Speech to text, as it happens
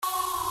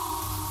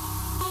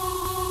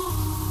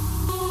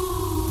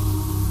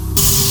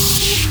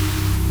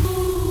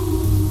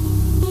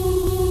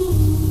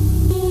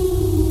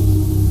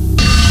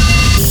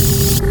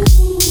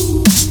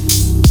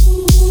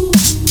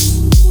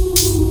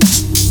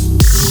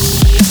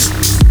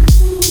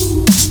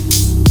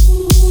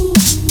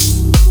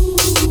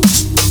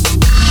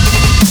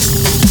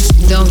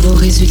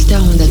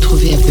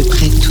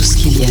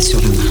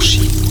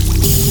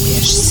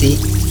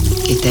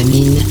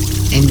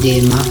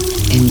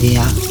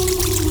MDA,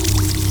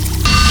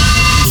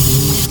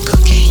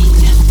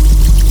 cocaïne.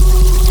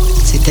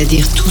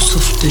 C'est-à-dire tout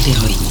sauf de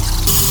l'héroïne.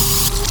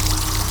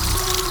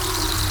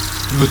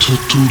 Votre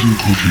taux de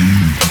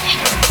cocaïne.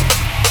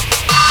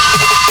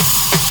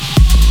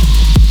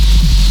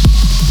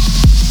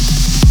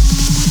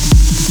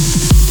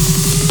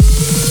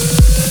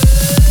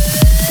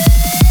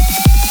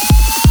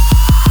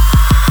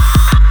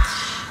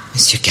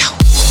 Monsieur Caro.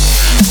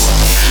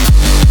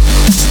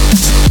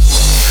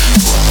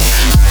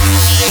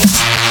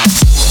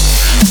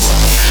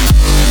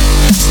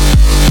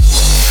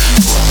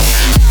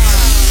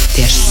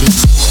 THC.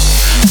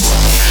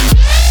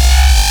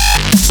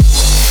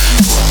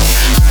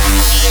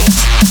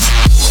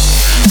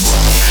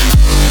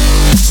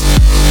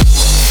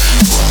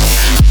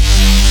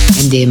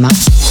 MDMA.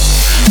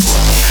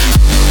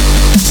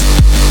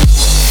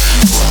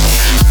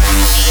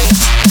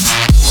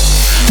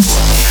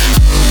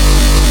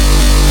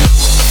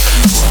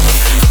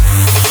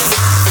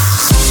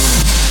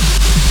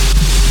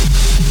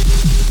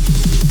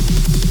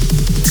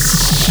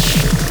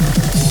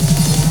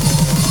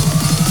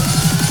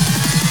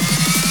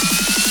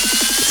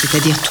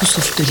 C'est-à-dire tout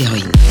sauf de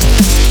l'héroïne.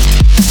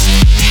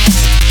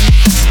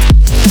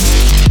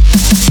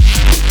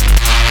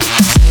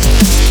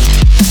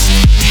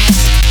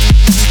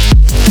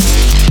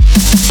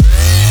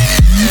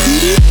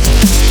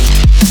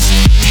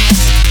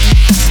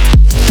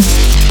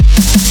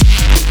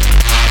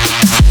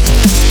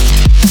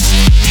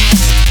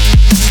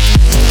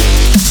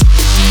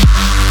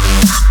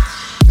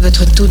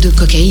 Votre taux de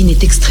cocaïne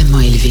est extrêmement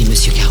élevé,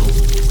 monsieur Caro.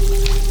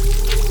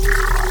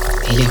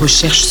 Et les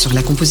recherches sur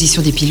la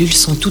composition des pilules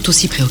sont tout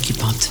aussi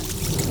préoccupantes.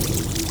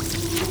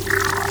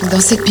 Dans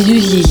cette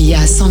pilule, il y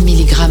a 100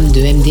 mg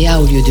de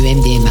MDA au lieu de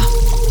MDMA.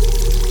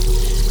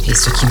 Et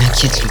ce qui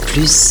m'inquiète le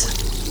plus...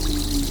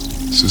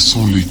 Ce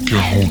sont les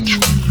 40 pilules.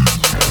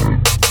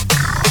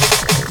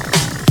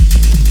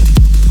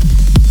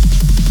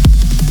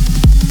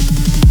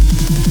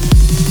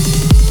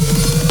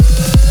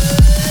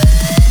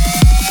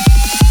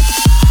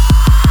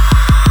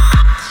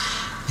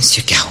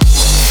 Monsieur Caro.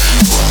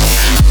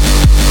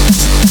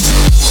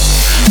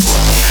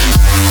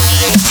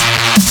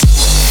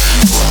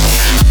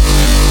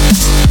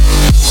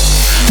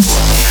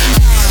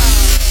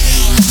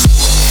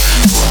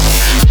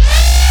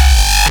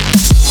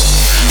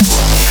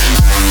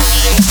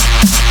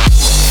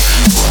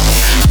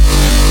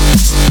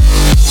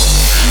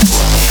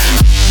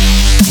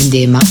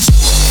 MDMA.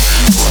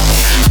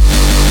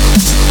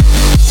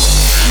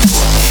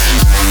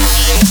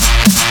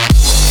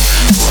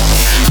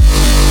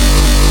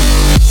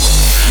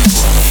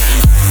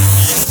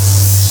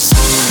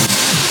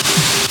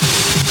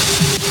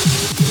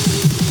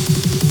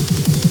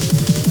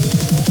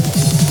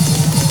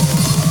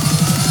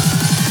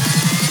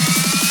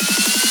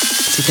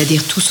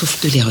 C'est-à-dire tout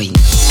sauf de l'héroïne.